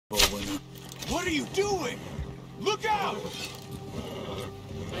What are you doing? Look out!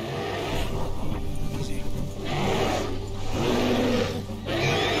 Easy.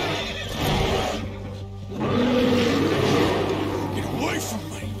 Get away from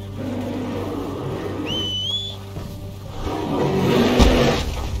me!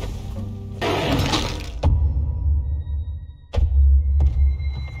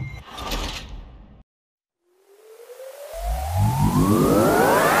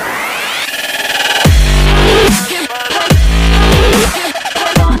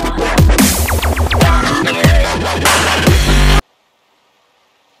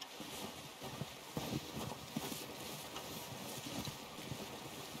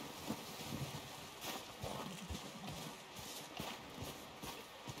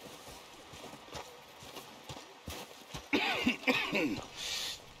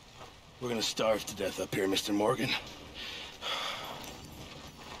 We're gonna starve to death up here, Mr. Morgan.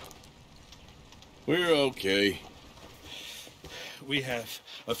 We're okay. We have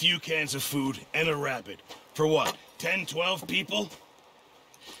a few cans of food and a rabbit. For what, 10, 12 people?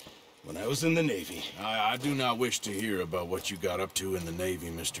 When I was in the Navy... I do not wish to hear about what you got up to in the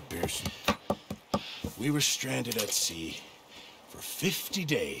Navy, Mr. Pearson. We were stranded at sea for 50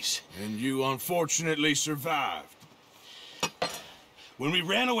 days. And you unfortunately survived. When we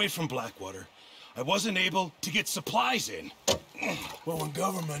ran away from Blackwater, I wasn't able to get supplies in. Well, when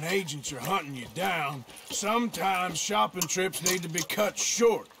government agents are hunting you down, sometimes shopping trips need to be cut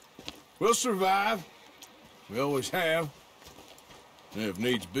short. We'll survive. We always have. And if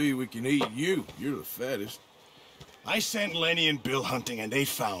needs be, we can eat you. You're the fattest. I sent Lenny and Bill hunting, and they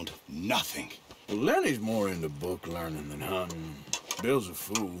found nothing. Well, Lenny's more into book learning than hunting. Bill's a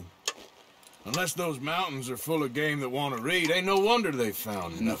fool. Unless those mountains are full of game that want to read, ain't no wonder they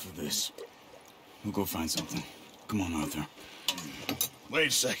found Enough of this. We'll go find something. Come on, Arthur. Wait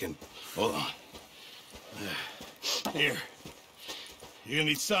a second. Hold on. Here. You're gonna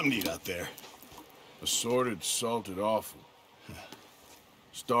need something to eat out there. Assorted, salted offal.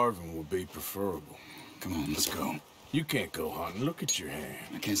 Starving will be preferable. Come on, let's go. You can't go hunting. Look at your hand.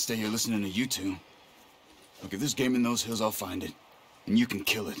 I can't stay here listening to you two. Look, if there's game in those hills, I'll find it. And you can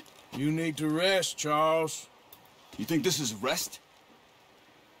kill it. You need to rest, Charles. You think this is rest?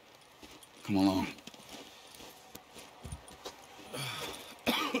 Come along.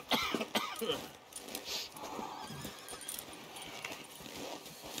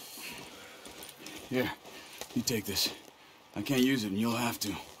 Here, you take this. I can't use it, and you'll have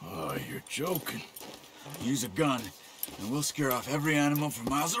to. Oh, you're joking. Use a gun, and we'll scare off every animal for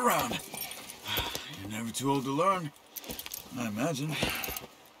miles around. You're never too old to learn, I imagine.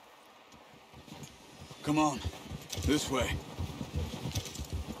 Come on, this way.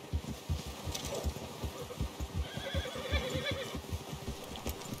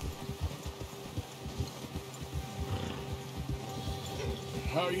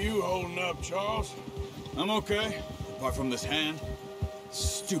 How you holding up, Charles? I'm okay, apart from this hand.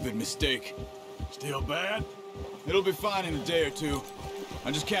 Stupid mistake. Still bad? It'll be fine in a day or two.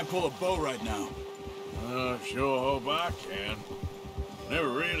 I just can't pull a bow right now. Sure hope I can. Never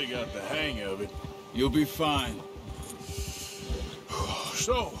really got the hang of it. You'll be fine.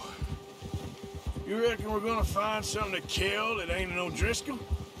 So, you reckon we're gonna find something to kill that ain't no Driscoll?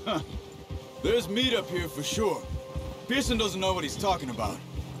 Huh. There's meat up here for sure. Pearson doesn't know what he's talking about.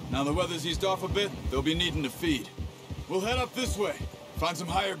 Now the weather's eased off a bit, they'll be needing to feed. We'll head up this way, find some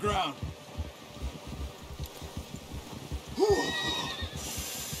higher ground.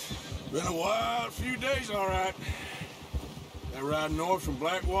 Been a wild few days, all right. That ride north from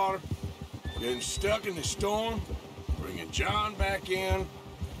Blackwater, getting stuck in the storm, bringing John back in.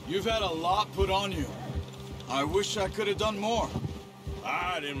 You've had a lot put on you. I wish I could have done more.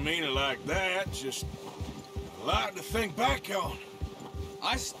 I didn't mean it like that, just a lot to think back on.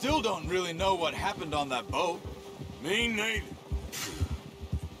 I still don't really know what happened on that boat. Me neither.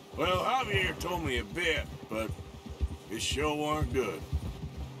 Well, Javier told me a bit, but it sure weren't good.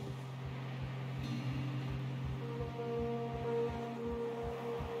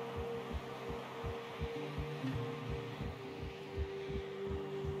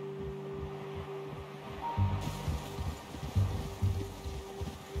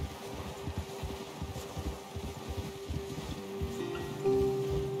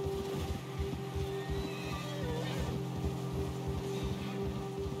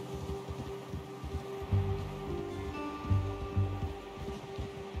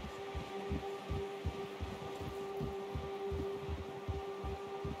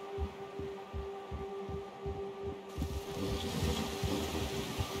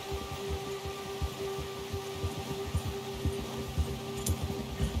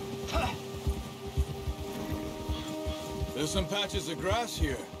 There's some patches of grass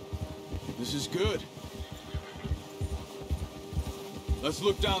here. This is good. Let's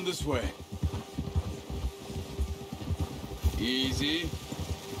look down this way. Easy.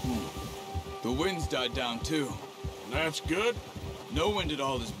 The wind's died down too. That's good. No wind at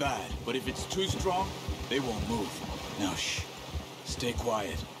all is bad, but if it's too strong, they won't move. Now shh. Stay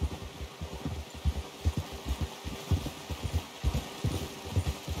quiet.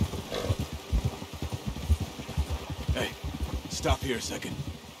 Hey, stop here a second.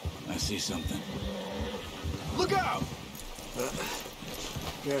 I see something. Look out!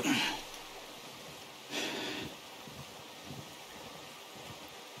 Good.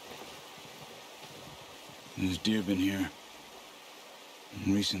 There's deer been here.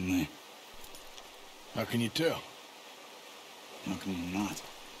 Recently. How can you tell? How can you not?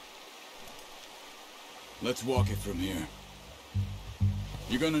 Let's walk it from here.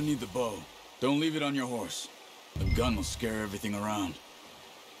 You're gonna need the bow. Don't leave it on your horse. The gun will scare everything around.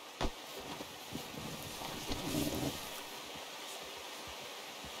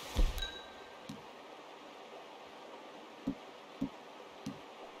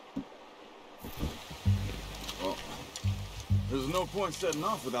 Well, there's no point setting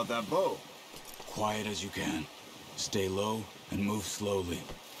off without that bow. Quiet as you can. Stay low and move slowly.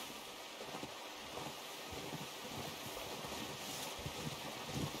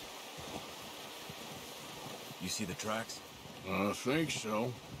 You see the tracks? I think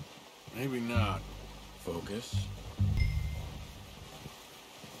so. Maybe not. Focus.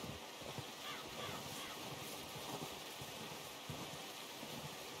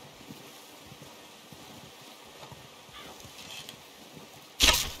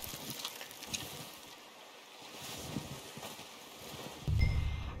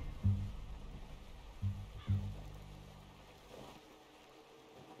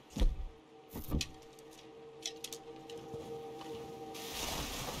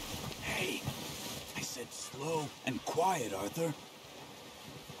 Slow and quiet, Arthur.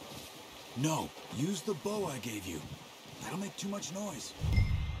 No, use the bow I gave you. That'll make too much noise.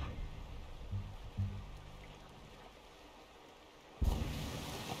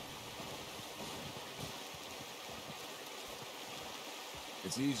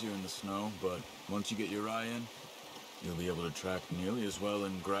 It's easier in the snow, but once you get your eye in, you'll be able to track nearly as well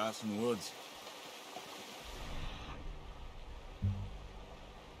in grass and woods.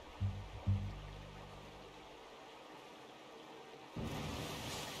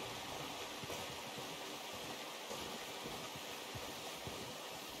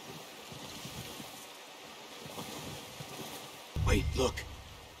 Wait, look.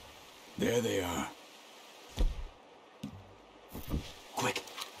 There they are. Quick,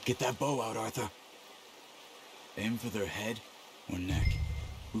 get that bow out, Arthur. Aim for their head or neck.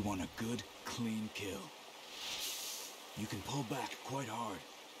 We want a good, clean kill. You can pull back quite hard.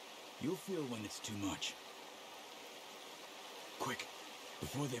 You'll feel when it's too much. Quick,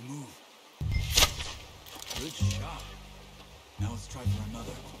 before they move. Good shot. Now let's try for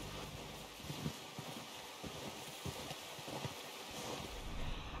another.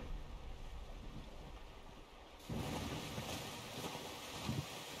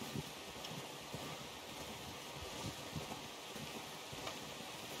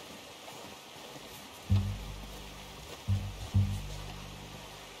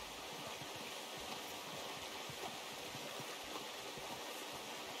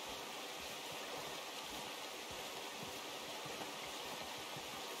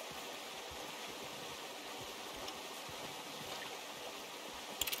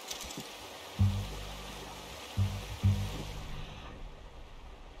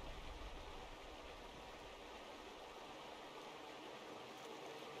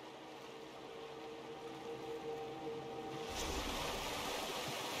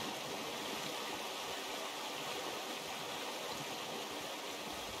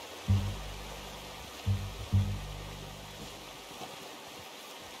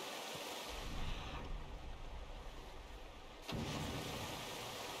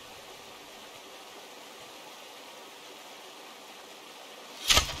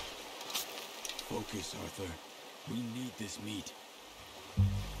 Focus, Arthur. We need this meat.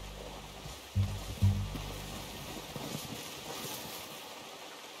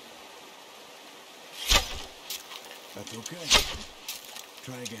 That's okay.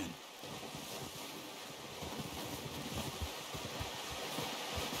 Try again.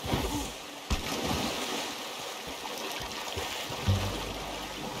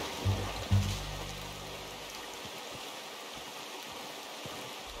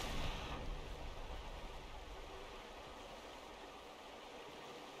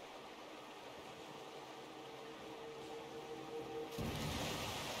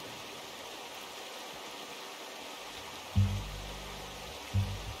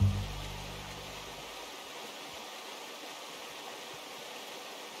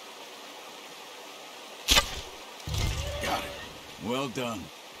 Well done.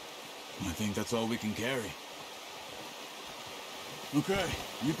 I think that's all we can carry. Okay,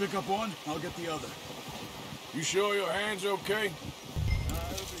 you pick up one, I'll get the other. You sure your hand's okay? It'll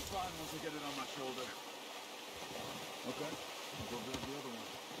be fine once I get it on my shoulder. Okay, I'll go grab the other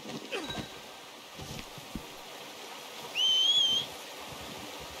one.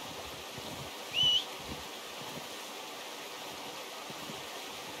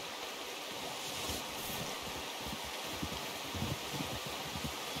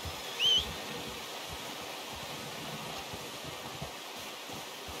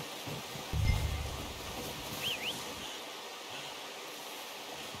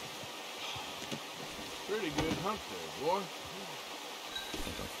 Pretty good hunt there, boy.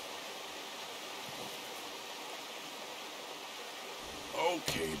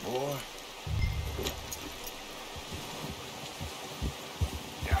 Okay, boy.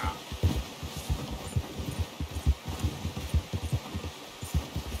 Yeah.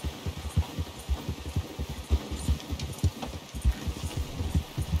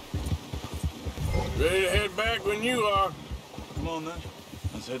 Ready to head back when you are. Come on then,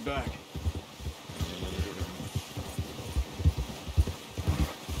 let's head back.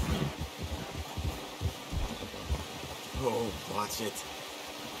 Oh, watch it.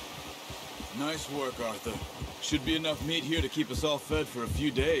 Nice work, Arthur. Should be enough meat here to keep us all fed for a few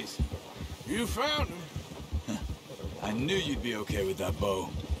days. You found him. I knew you'd be okay with that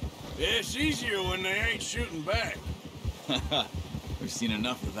bow. Yeah, it's easier when they ain't shooting back. We've seen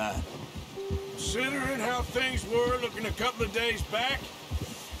enough of that. Considering how things were looking a couple of days back,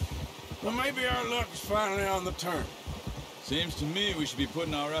 well, maybe our luck is finally on the turn. Seems to me we should be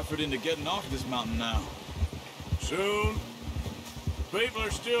putting our effort into getting off this mountain now. Soon. People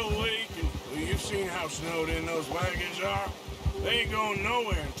are still weak, and well, you've seen how snowed in those wagons are. They ain't going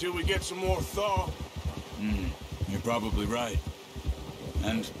nowhere until we get some more thaw. You're probably right.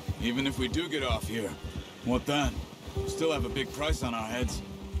 And even if we do get off here, what then? We still have a big price on our heads.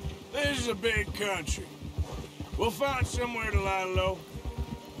 This is a big country. We'll find somewhere to lie low.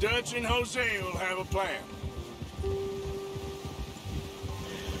 Dutch and Jose will have a plan.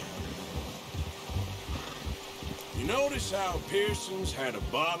 You notice how Pearson's had a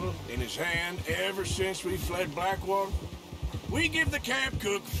bottle in his hand ever since we fled Blackwater? We give the camp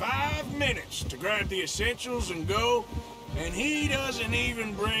cook 5 minutes to grab the essentials and go, and he doesn't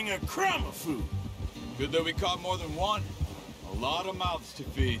even bring a crumb of food. Good that we caught more than one. A lot of mouths to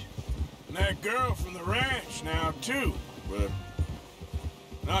feed. And that girl from the ranch now, too, but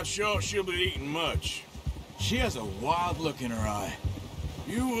not sure she'll be eating much. She has a wild look in her eye.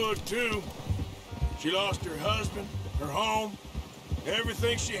 You would, too. She lost her husband, her home,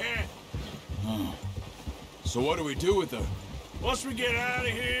 everything she had. So what do we do with her? Once we get out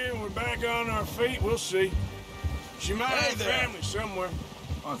of here and we're back on our feet, we'll see. She might have there. family somewhere.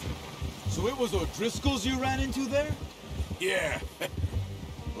 Arthur, so it was O'Driscoll's you ran into there? Yeah.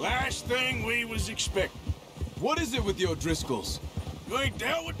 Last thing we was expecting. What is it with the O'Driscolls? You ain't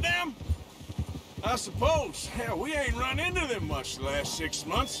dealt with them? I suppose. Hell, we ain't run into them much the last 6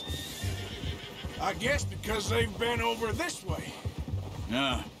 months. I guess because they've been over this way.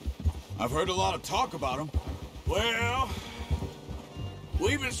 Yeah. I've heard a lot of talk about them. Well,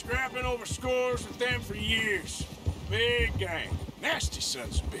 we've been scrapping over scores with them for years. Big gang. Nasty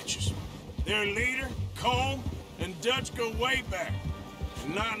sons of bitches. Their leader, Combe, and Dutch go way back.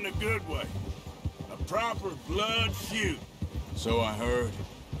 And not in a good way. A proper blood feud. So I heard.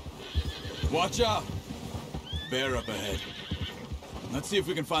 Watch out! Bear up ahead. Let's see if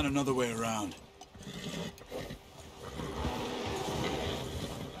we can find another way around.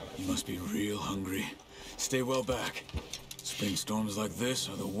 You must be real hungry. Stay well back. Spring storms like this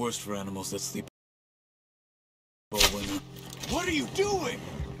are the worst for animals that sleep all winter. What are you doing?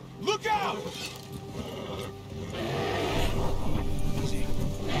 Look out! Easy.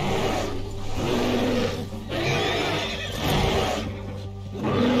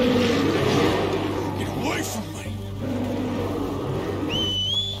 Get away from me!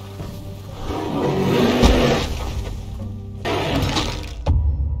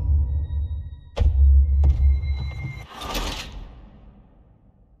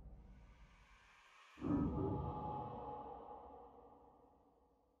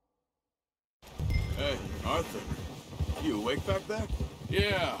 Hey, Arthur. You awake back there?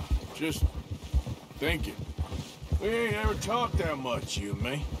 Yeah, just thinking. We ain't ever talked that much, you and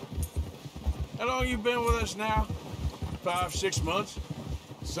me. How long you been with us now? 5, 6 months?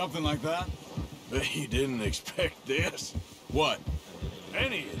 Something like that? But you didn't expect this. What?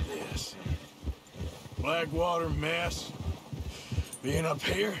 Any of this. Blackwater mess. Being up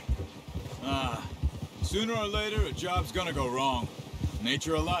here. Sooner or later, a job's gonna go wrong.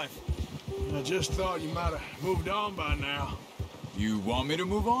 Nature of life. I just thought you might have moved on by now. You want me to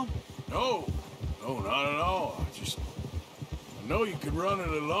move on? No, not at all. I know you could run it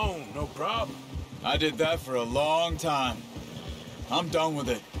alone, no problem. I did that for a long time. I'm done with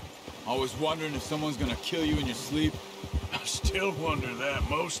it. Always wondering if someone's gonna kill you in your sleep. I still wonder that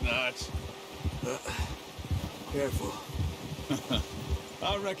most nights. Careful.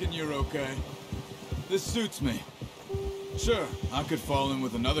 I reckon you're okay. This suits me. Sure, I could fall in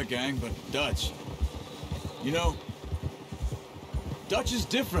with another gang, but Dutch... You know, Dutch is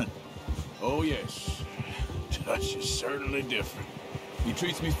different. Oh, yes. Dutch is certainly different. He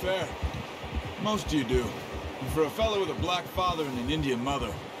treats me fair. Most of you do. And for a fellow with a black father and an Indian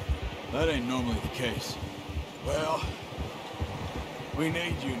mother, that ain't normally the case. Well, we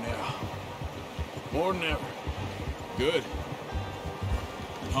need you now. More than ever. Good.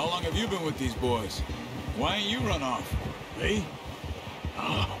 And how long have you been with these boys? Why ain't you run off? Me?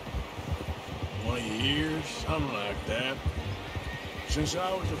 Oh, 20 years, something like that. Since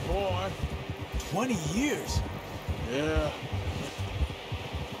I was a boy. 20 years? Yeah.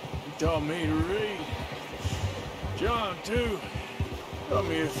 He taught me to read. John, too. Taught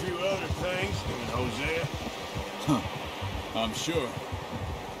me a few other things, and Hosea. Huh. I'm sure.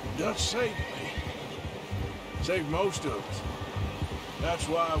 Dutch saved me. Saved most of us. That's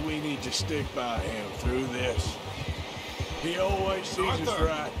why we need to stick by him through this. He always sees us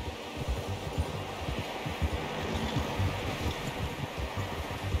right.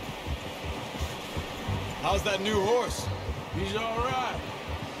 How's that new horse? He's all right.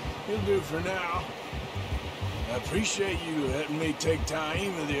 He'll do for now. I appreciate you letting me take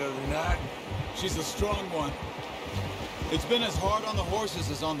Taima the other night. She's a strong one. It's been as hard on the horses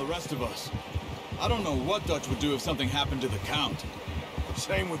as on the rest of us. I don't know what Dutch would do if something happened to the Count.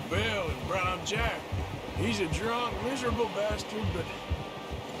 Same with Bill and Brown Jack. He's a drunk, miserable bastard, but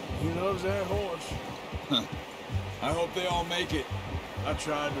he loves that horse. Huh. I hope they all make it. I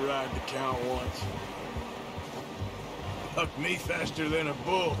tried to ride the Count once. Hucked me faster than a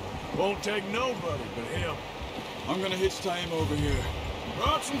bull. Won't take nobody but him. I'm gonna hitch Taima over here.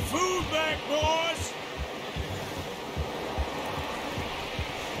 Brought some food back, boys!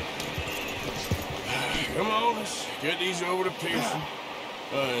 Come on, let's get these over to Pearson.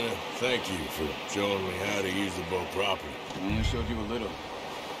 Thank you for showing me how to use the bow properly. I only showed you a little.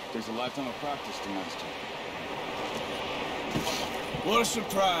 Takes a lifetime of practice to master. What a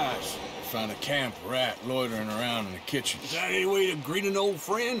surprise. Found a camp rat loitering around in the kitchen. Is that any way to greet an old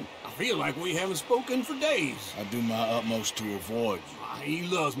friend? I feel like we haven't spoken for days. I do my utmost to avoid you. He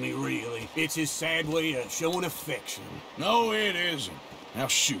loves me, really. It's his sad way of showing affection. No, it isn't. Now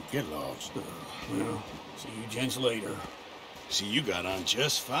shoot, get lost. Well, see you gents later. See, you got on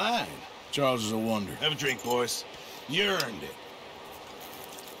just fine. Charles is a wonder. Have a drink, boys. You earned it.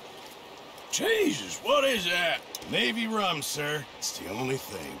 Jesus, what is that? Navy rum, sir. It's the only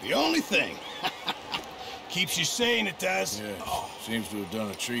thing. The only thing. Keeps you sane, it does. Yeah, seems to have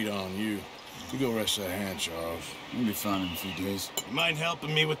done a treat on you. You go rest that hand, Charles. You'll be fine in a few days. You mind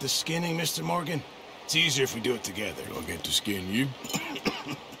helping me with the skinning, Mr. Morgan? It's easier if we do it together. Do I get to skin you?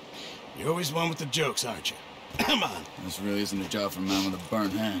 You're always one with the jokes, aren't you? Come on. This really isn't a job for a man with a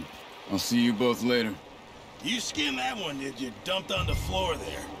burnt hand. I'll see you both later. You skinned that one, did you? Dumped on the floor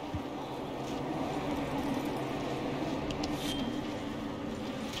there.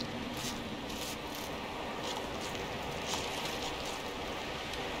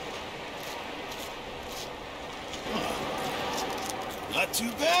 Not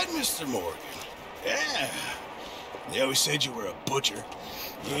too bad, Mr. Morgan. Yeah. They always said you were a butcher.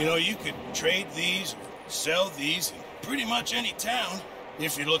 You know, you could trade these or sell these in pretty much any town.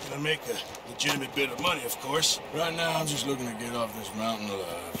 If you're looking to make a legitimate bit of money, of course. Right now, I'm just looking to get off this mountain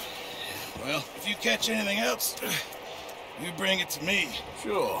alive. Well, if you catch anything else, you bring it to me.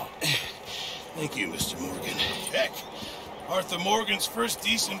 Sure. Thank you, Mr. Morgan. Heck, Arthur Morgan's first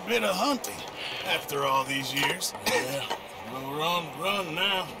decent bit of hunting after all these years. Yeah. Well, we're on the run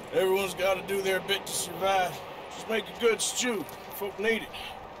now. Everyone's got to do their bit to survive. Just make a good stew. Folk need it.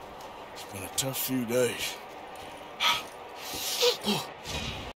 It's been a tough few days.